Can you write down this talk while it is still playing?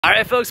All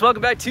right, folks,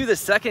 welcome back to the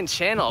second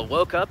channel.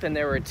 Woke up and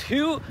there were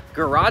 2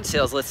 garage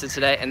sales listed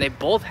today and they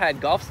both had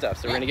golf stuff.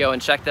 So we're gonna go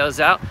and check those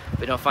out. If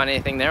we don't find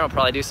anything there, we'll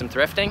probably do some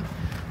thrifting.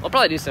 We'll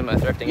probably do some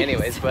thrifting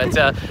anyways, but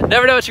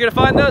never know what you're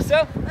gonna find though,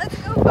 so let's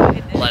go find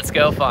it. Let's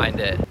go find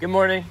it. Good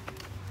morning.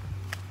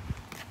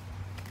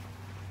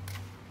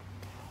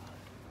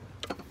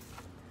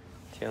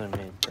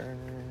 Tailor-made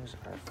burners,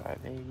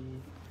 R580.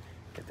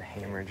 Get the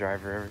hammer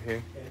driver over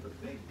here.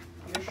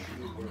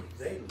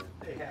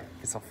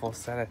 It's a full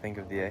set, I think,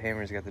 of the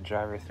hammers. You got the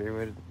driver,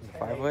 3-wood,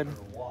 5-wood.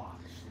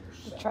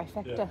 The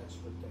trifecta.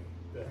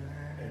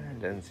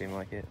 Doesn't seem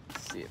like it.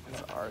 Let's see if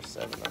it's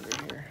R7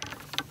 under here.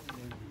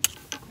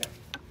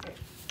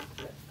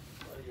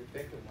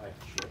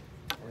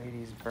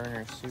 Ladies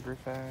burner super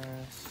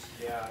fast.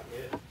 Yeah,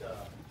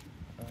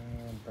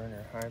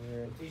 burner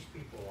hybrid. these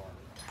people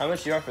are. How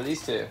much do you want for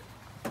these 2?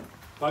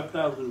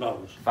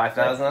 $5,000.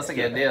 5,000. That's a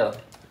good deal.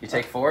 You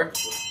take 4?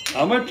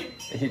 How much?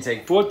 You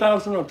take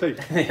 4,000. I'll take.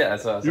 Yeah,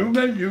 that's awesome.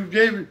 You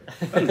gave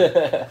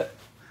it.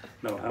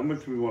 No, how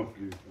much do we want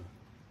for these?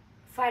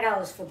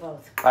 $5 for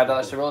both.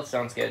 $5 for both.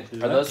 Sounds good.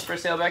 Yeah. Are those for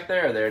sale back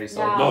there, or are they already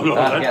sold? No,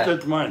 Yeah.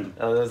 that's mine.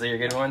 Oh, those are your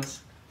good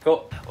ones?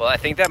 Cool. Well, I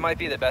think that might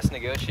be the best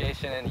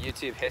negotiation in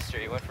YouTube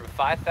history. It went from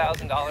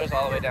 $5,000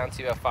 all the way down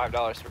to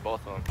 $5 for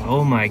both of them.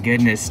 Oh my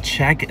goodness,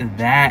 check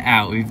that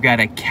out. We've got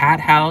a cat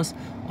house,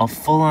 a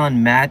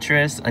full-on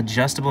mattress,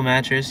 adjustable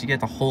mattress. You get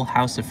the whole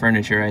house of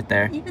furniture right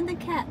there. Even the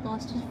cat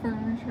lost his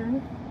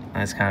furniture.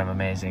 That's kind of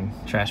amazing.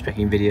 Trash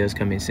picking videos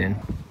coming soon.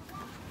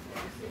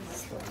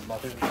 This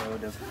mother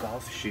load of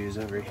golf shoes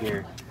over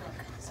here.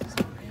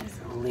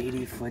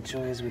 Lady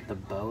FootJoys with the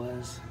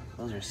boas.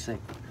 Those are sick.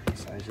 What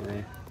size are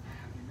they?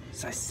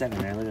 Size 7,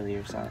 they're literally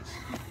your size.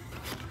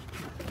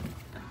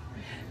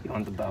 You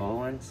want the boa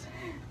ones?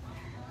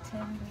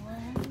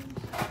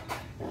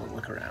 We'll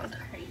look around.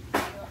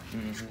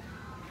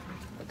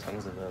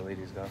 Tons of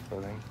ladies golf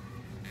clothing.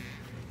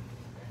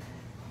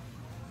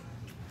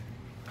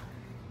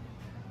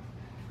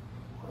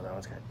 Oh, that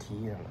one's got T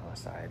on the other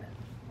side.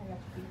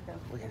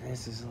 Look at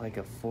this. This is like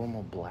a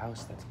formal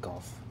blouse that's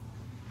golf.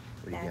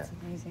 What do you That's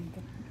got? amazing.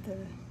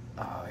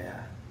 Oh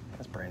yeah,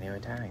 that's brand new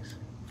tags.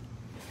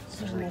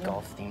 It's really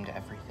golf themed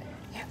everything.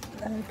 Yeah,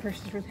 that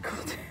purse is really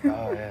cool too.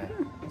 Oh yeah,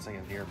 it's like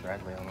a Vera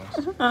Bradley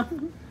almost.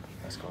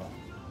 That's cool.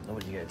 Oh,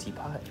 what do you get? A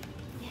teapot?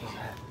 What's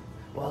that?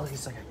 Well,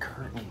 it's like a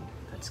curtain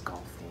that's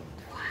golf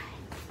themed. What?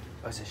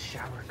 Oh, it's a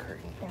shower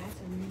curtain. That's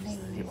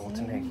amazing. The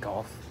ultimate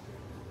golf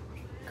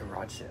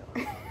garage sale,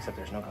 except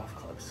there's no golf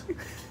clubs.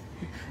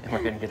 And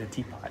we're gonna get a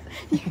teapot.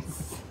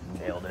 Yes.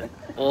 Nailed it.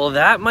 Well,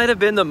 that might have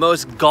been the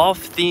most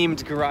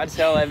golf-themed garage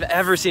sale I've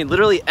ever seen.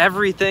 Literally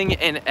everything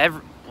and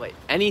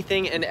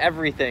anything and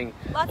everything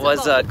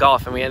was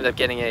golf, and we ended up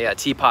getting a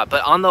teapot.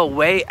 But on the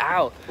way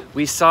out,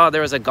 we saw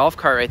there was a golf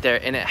cart right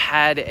there, and it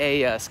had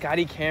a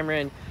Scotty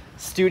Cameron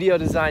Studio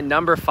Design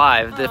number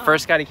 5, the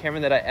first Scotty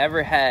Cameron that I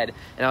ever had.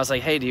 And I was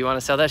like, hey, do you want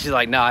to sell that? She's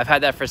like, no, I've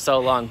had that for so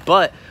long.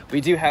 But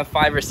we do have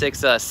 5 or 6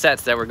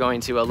 sets that we're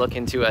going to look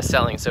into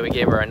selling. So we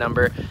gave her a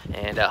number,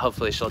 and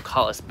hopefully she'll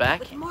call us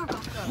back. With more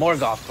golf clubs. More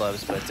golf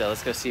clubs, but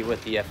let's go see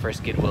what the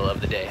first Goodwill of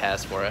the day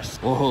has for us.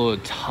 Oh,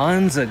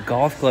 tons of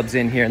golf clubs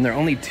in here, and they're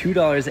only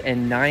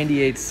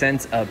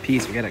 $2.98 a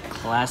piece. We got a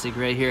classic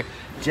right here.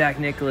 Jack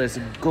Nicklaus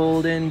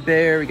Golden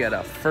Bear. We got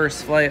a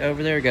First Flight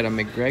over there. We got a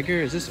McGregor.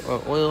 Is this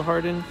oil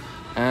hardened?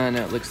 And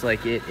it looks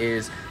like it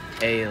is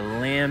a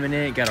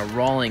laminate. Got a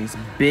Rawlings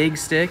Big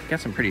Stick. Got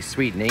some pretty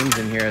sweet names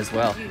in here as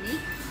well. Unique.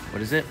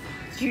 What is it?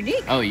 It's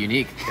unique. Oh,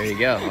 Unique. There you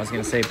go. I was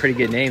going to say pretty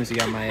good names. You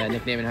got my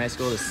nickname in high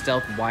school, the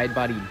Stealth Wide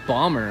Body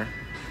Bomber.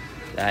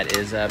 That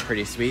is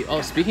pretty sweet.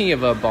 Oh, speaking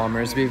of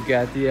bombers, we've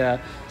got the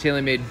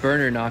tailor-made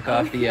burner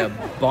knockoff, the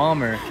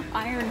Bomber.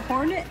 Iron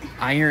Hornet.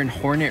 Iron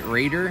Hornet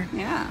Raider.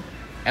 Yeah.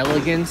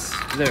 Elegance.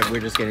 We're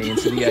just getting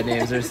into the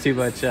names. There's too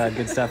much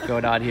good stuff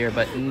going on here,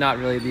 but not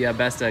really the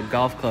best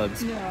golf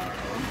clubs. No.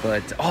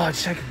 But oh,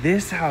 check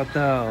this out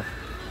though.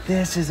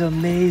 This is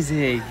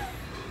amazing.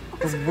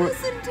 Listen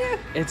to.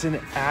 It's an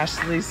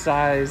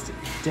Ashley-sized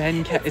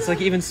den cat. It's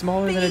like even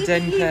smaller than a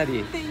den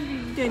caddy.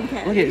 Den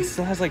caddy. Look, it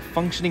still has like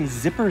functioning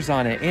zippers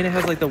on it, and it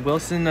has like the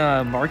Wilson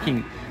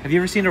marking. Have you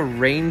ever seen a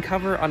rain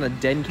cover on a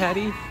den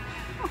caddy?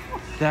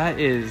 That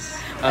is.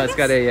 It's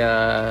got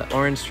a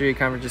orange tree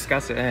converge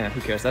discussed.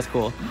 Who cares? That's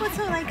cool. What's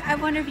so like? I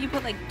wonder if you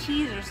put like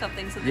cheese or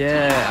something. So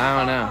Yeah, I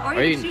don't know.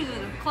 Or you can choose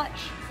with a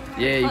clutch.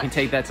 Yeah, you can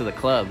take that to the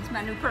club It's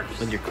my new purse.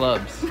 with your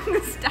clubs.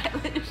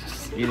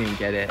 Stylish. You didn't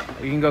get it.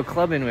 You can go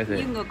clubbing with it.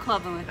 You can go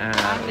clubbing with it.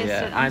 I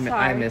missed it.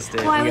 I missed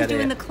it. Oh, I We was gotta-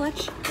 doing the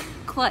clutch.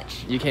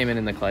 Clutch. You came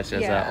in the clutch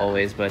as Yeah.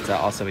 always, but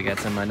also we got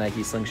some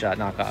Nike Slingshot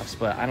knockoffs.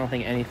 But I don't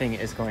think anything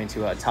is going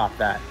to top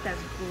that. That's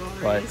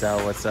glorious.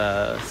 But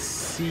let's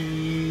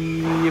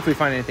see if we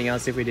find anything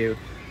else. If we do,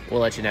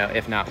 we'll let you know.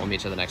 If not, we'll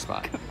meet you at the next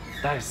spot.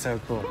 That is so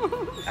cool.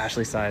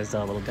 Ashley-sized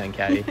little den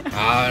caddy.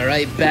 All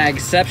right,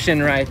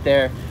 bagception right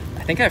there.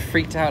 I think I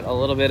freaked out a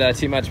little bit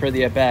too much for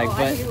the bag, I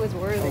but think it was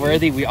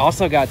worthy. We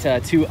also got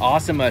 2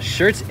 awesome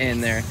shirts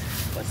in there.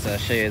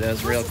 Let's show you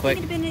those real quick.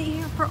 It could have been in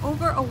here for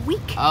over a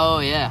week. Oh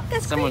yeah,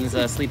 That's someone's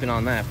crazy. sleeping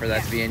on that for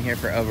that to be in here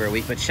for over a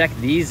week. But check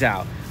these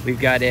out. We've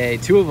got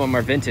two of them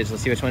are vintage.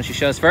 Let's see which one she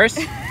shows first.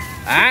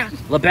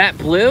 Labatt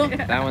Blue.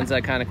 That one's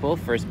kind of cool.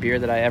 First beer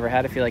that I ever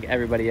had. I feel like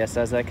everybody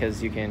says that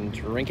because you can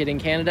drink it in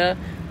Canada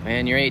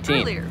and you're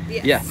 18. Earlier,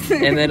 yes. Yeah.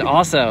 And then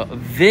also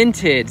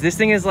vintage. This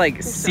thing is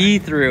like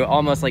see-through,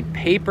 almost like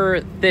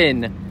paper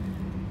thin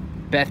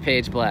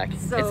Bethpage Black.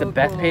 So it's a cool.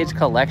 Bethpage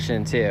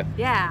collection too.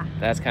 Yeah.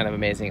 That's kind of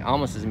amazing.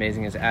 Almost as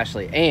amazing as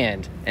Ashley,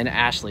 and an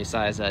Ashley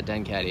size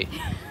den caddy.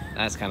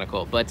 That's kind of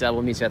cool. But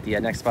we'll meet you at the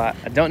next spot.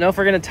 I don't know if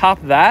we're gonna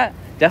top that.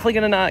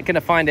 Definitely not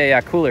gonna find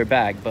a cooler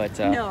bag, but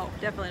No,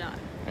 definitely not.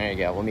 there you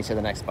go. We'll meet you at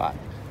the next spot.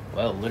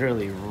 Well,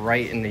 literally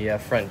right in the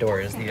front door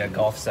is the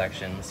golf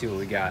section. Let's see what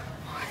we got.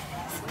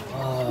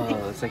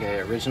 Oh, it's like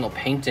an original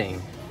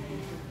painting.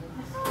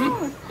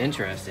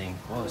 Interesting.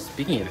 Whoa,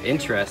 speaking of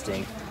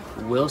interesting,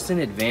 Wilson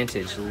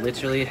Advantage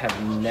literally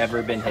have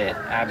never been hit.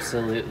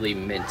 Absolutely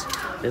mint.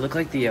 They look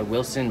like the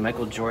Wilson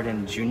Michael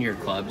Jordan Junior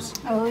clubs.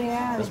 Oh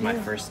yeah. Those are my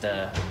first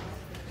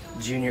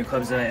junior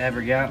clubs that I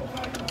ever got.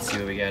 Let's see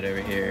what we got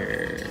over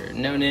here.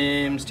 No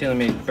names,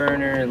 TaylorMade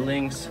burner,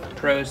 links,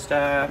 pro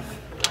staff.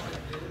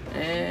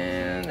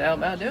 And that'll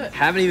about do it.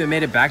 Haven't even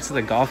made it back to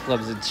the golf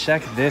clubs. And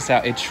check this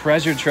out, a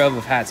treasure trove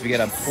of hats. We got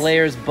a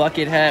player's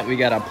bucket hat. We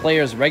got a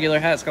player's regular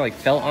hat. It's got like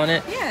felt on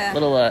it. Yeah.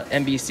 Little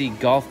NBC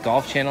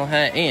golf channel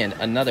hat and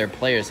another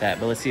player's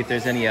hat. But let's see if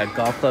there's any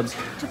golf clubs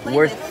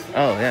worth. with.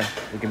 Oh yeah,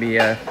 we can be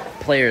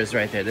players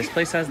right there. This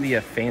place has the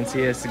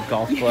fanciest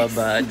golf club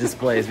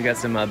displays. We got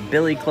some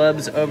Billy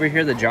clubs over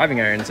here. The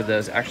driving irons of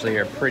those actually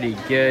are pretty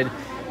good.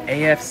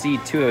 AFC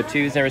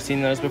 202s, never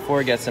seen those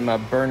before. Got some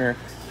burner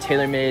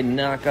TaylorMade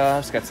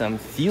knockoffs. Got some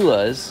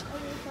Fulas.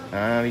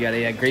 We got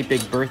a Great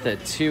Big Bertha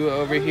 2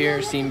 over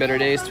here. Seen better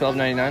days,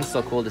 $12.99.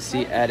 Still cool to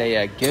see at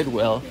a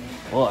Goodwill.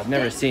 Well, I've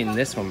never seen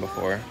this one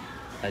before.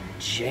 A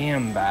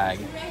jam bag.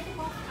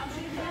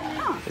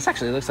 This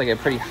actually looks like a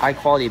pretty high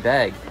quality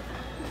bag.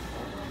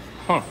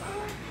 Huh.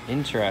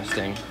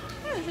 Interesting.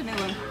 Yeah, there's a new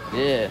one.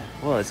 Yeah.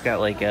 Well, it's got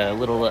like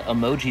little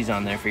emojis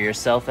on there for your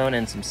cell phone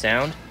and some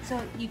sound.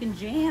 So you can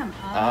jam.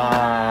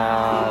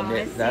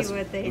 That's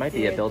what they might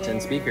be a did built-in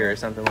there. speaker or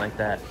something like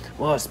that.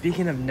 Well,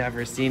 speaking of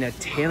never seen, a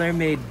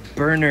TaylorMade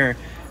burner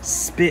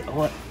spit.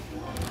 What?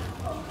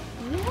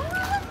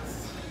 What?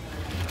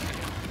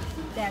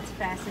 That's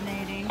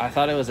fascinating. I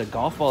thought it was a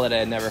golf ball that I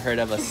had never heard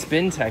of, a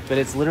Spin Tech, but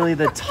it's literally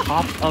the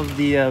top of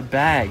the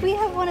bag. We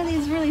have one of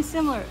these really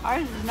similar.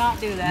 Ours does not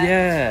do that.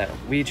 Yeah,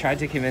 we tried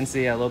to convince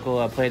the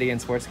local Play It Again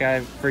sports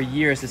guy for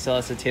years to sell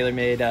us a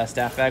TaylorMade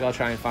staff bag. I'll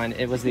try and find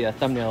it. Was the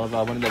thumbnail of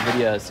one of the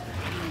videos.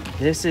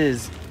 This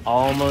is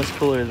almost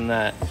cooler than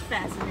that.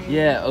 Fascinating.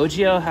 Yeah,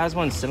 OGO has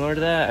one similar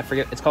to that. I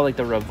forget, it's called like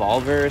the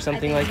Revolver or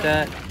something like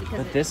that.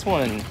 But this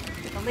one,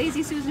 The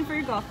Lazy Susan for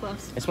your golf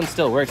clubs. this one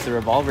still works. The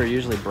Revolver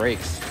usually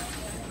breaks.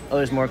 Oh,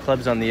 there's more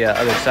clubs on the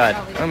other side.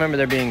 I don't remember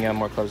there being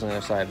more clubs on the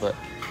other side, but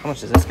how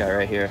much is this guy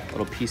right here? A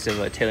little piece of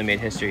TaylorMade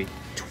history.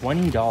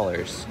 $20.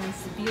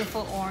 It's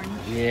beautiful orange.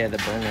 Yeah, the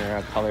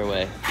burner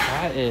colorway.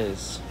 That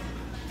is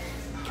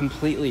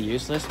completely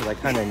useless, but I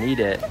kind of need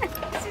it.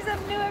 See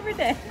something new every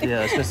day.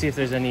 Yeah, let's go see if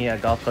there's any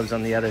golf clubs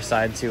on the other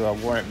side to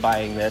warrant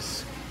buying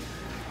this.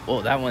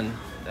 Oh,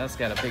 that's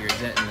got a bigger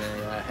dent in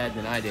the head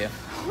than I do.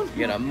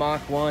 You got a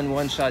Mach 1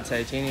 one-shot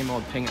titanium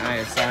old Ping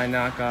ISI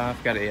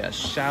knockoff. Got a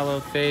shallow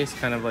face,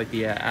 kind of like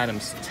the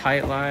Adams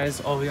Tight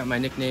Lies. Oh, we got my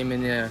nickname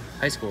in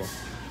high school,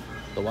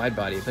 the wide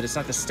body, but it's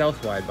not the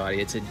stealth wide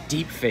body. It's a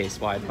deep face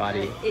wide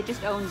body. It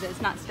just owns it.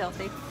 It's not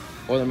stealthy.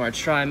 Orlemar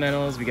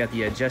Tri-Metals. We got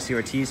the Jesse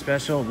Ortiz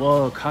special.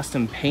 Whoa,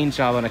 custom paint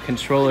job on a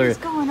controller. What's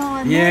going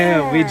on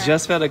Yeah, there? we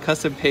just found a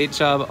custom paint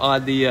job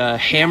on the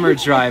hammer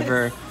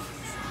driver.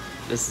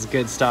 This is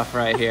good stuff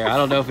right here. I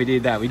don't know if we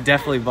need that. We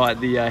definitely bought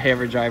the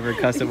hammer driver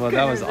custom one.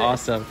 That was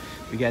awesome.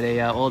 We got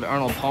a old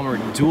Arnold Palmer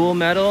dual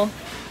metal.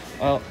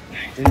 Well,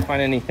 didn't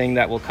find anything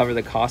that will cover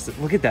the cost.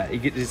 Look at that.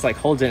 It just like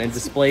holds it and it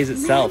displays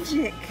itself.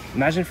 Magic.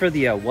 Imagine for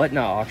the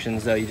whatnot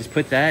auctions though. You just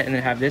put that and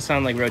then have this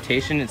on like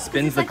rotation. It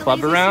spins It's the like club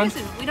Lazy around.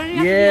 Susan. We don't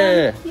even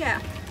Yeah. have to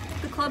yeah.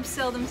 The clubs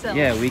sell themselves.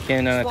 Yeah, we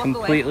can Just walk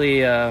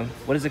completely,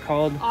 what is it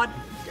called?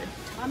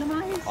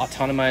 Autonomize?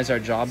 Autonomize our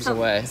jobs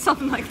away.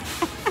 Something like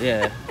that.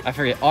 Yeah, I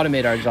forget.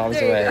 Automate our jobs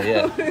There you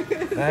away. go.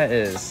 Yeah, that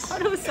is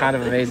Auto kind of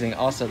something. amazing.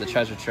 Also, the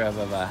treasure trove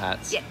of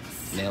hats. Yes.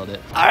 Nailed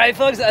it. All right,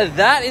 folks,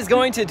 that is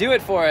going to do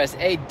it for us.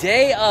 A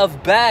day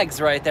of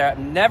bags right there. I've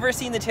never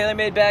seen the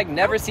TaylorMade bag.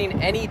 Never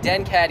seen any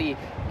Den Caddy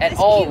at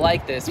It's all cute.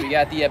 like this. We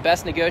got the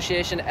best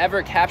negotiation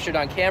ever captured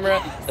on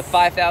camera. The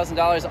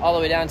 $5,000 all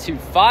the way down to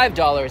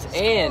 $5.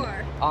 And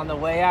on the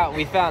way out,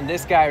 we found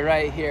this guy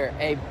right here.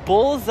 A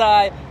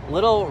bullseye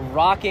little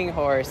rocking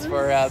horse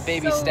for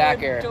baby So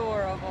Stacker.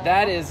 adorable.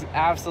 That is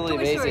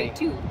absolutely Toy amazing.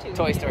 Story 2.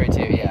 Toy Story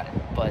 2, yeah.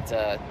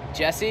 But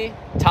Jesse,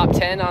 top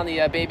 10 on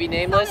the baby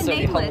name list, so it'd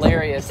be Nameless.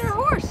 hilarious. It's their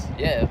horse.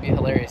 Yeah, it'd be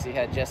hilarious. He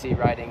had Jesse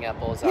riding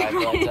bullseye.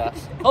 But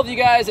hope you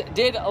guys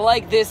did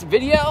like this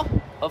video.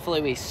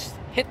 Hopefully we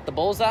hit the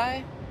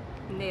bullseye.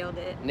 Nailed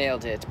it.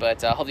 Nailed it.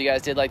 But hope you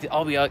guys did like.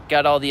 Oh, we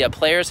got all the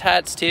players'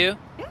 hats too.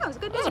 Yeah, it was a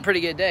good day. That was a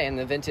pretty good day, and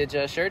the vintage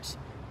shirts.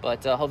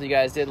 But hope you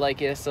guys did like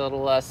this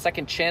little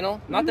second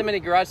channel. Not that many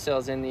garage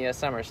sales in the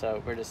summer,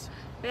 so we're just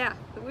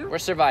we're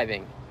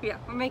surviving. Yeah,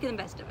 we're making the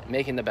best of it.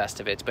 Making the best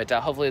of it. But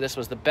hopefully this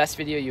was the best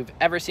video you've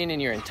ever seen in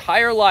your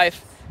entire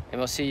life, and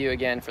we'll see you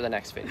again for the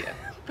next video.